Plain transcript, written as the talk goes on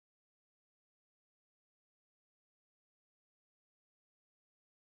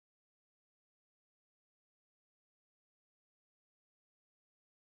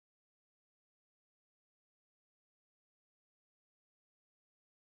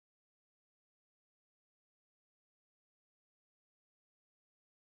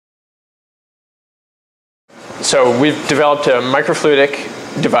So we've developed a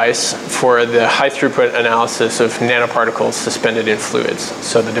microfluidic device for the high throughput analysis of nanoparticles suspended in fluids.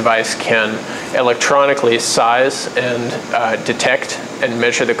 So the device can electronically size and detect and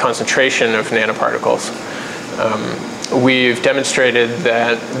measure the concentration of nanoparticles. We've demonstrated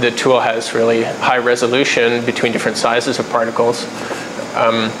that the tool has really high resolution between different sizes of particles,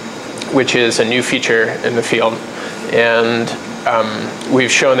 which is a new feature in the field. And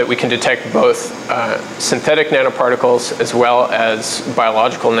we've shown that we can detect both synthetic nanoparticles as well as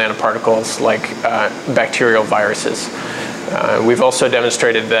biological nanoparticles like bacterial viruses. We've also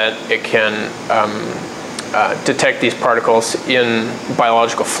demonstrated that it can detect these particles in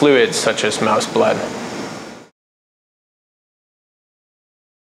biological fluids such as mouse blood.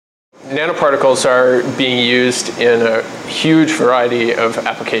 Nanoparticles are being used in a huge variety of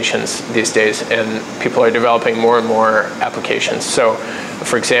applications these days, and people are developing more and more applications. So,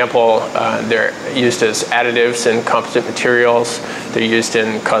 for example, they're used as additives in composite materials, they're used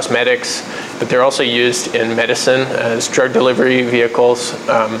in cosmetics, but they're also used in medicine as drug delivery vehicles,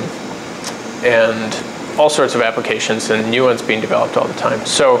 and all sorts of applications, and new ones being developed all the time.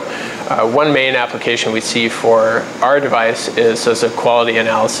 So one main application we see for our device is as a quality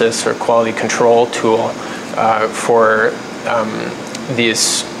analysis or quality control tool for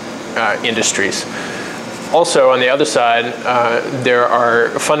these industries. Also, on the other side, there are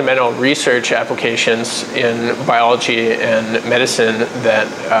fundamental research applications in biology and medicine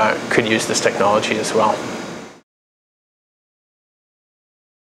that could use this technology as well.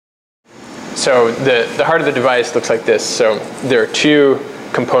 So the heart of the device looks like this. So there are two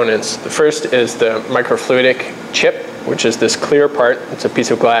components. The first is the microfluidic chip, which is this clear part. It's a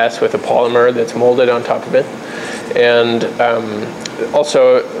piece of glass with a polymer that's molded on top of it. And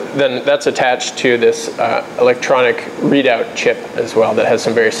also then that's attached to this electronic readout chip as well that has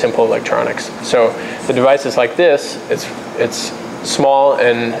some very simple electronics. So the device is like this. It's small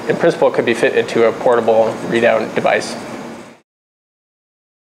and in principle could be fit into a portable readout device.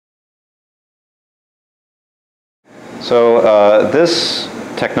 So this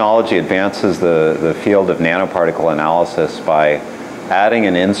technology advances the field of nanoparticle analysis by adding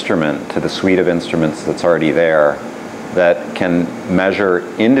an instrument to the suite of instruments that's already there that can measure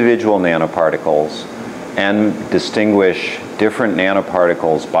individual nanoparticles and distinguish different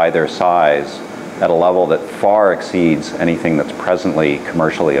nanoparticles by their size at a level that far exceeds anything that's presently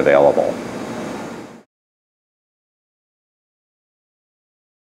commercially available.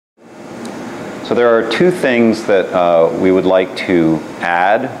 So there are two things that we would like to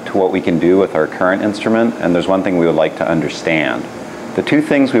add to what we can do with our current instrument, and there's one thing we would like to understand. The two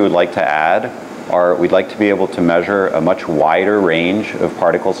things we would like to add are we'd like to be able to measure a much wider range of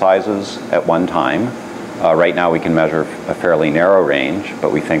particle sizes at one time. Right now we can measure a fairly narrow range,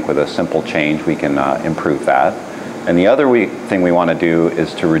 but we think with a simple change we can improve that. And the other thing we want to do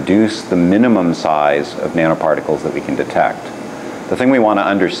is to reduce the minimum size of nanoparticles that we can detect. The thing we want to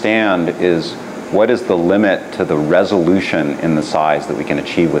understand is what is the limit to the resolution in the size that we can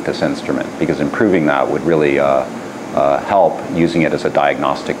achieve with this instrument, because improving that would really help using it as a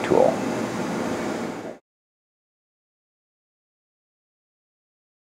diagnostic tool.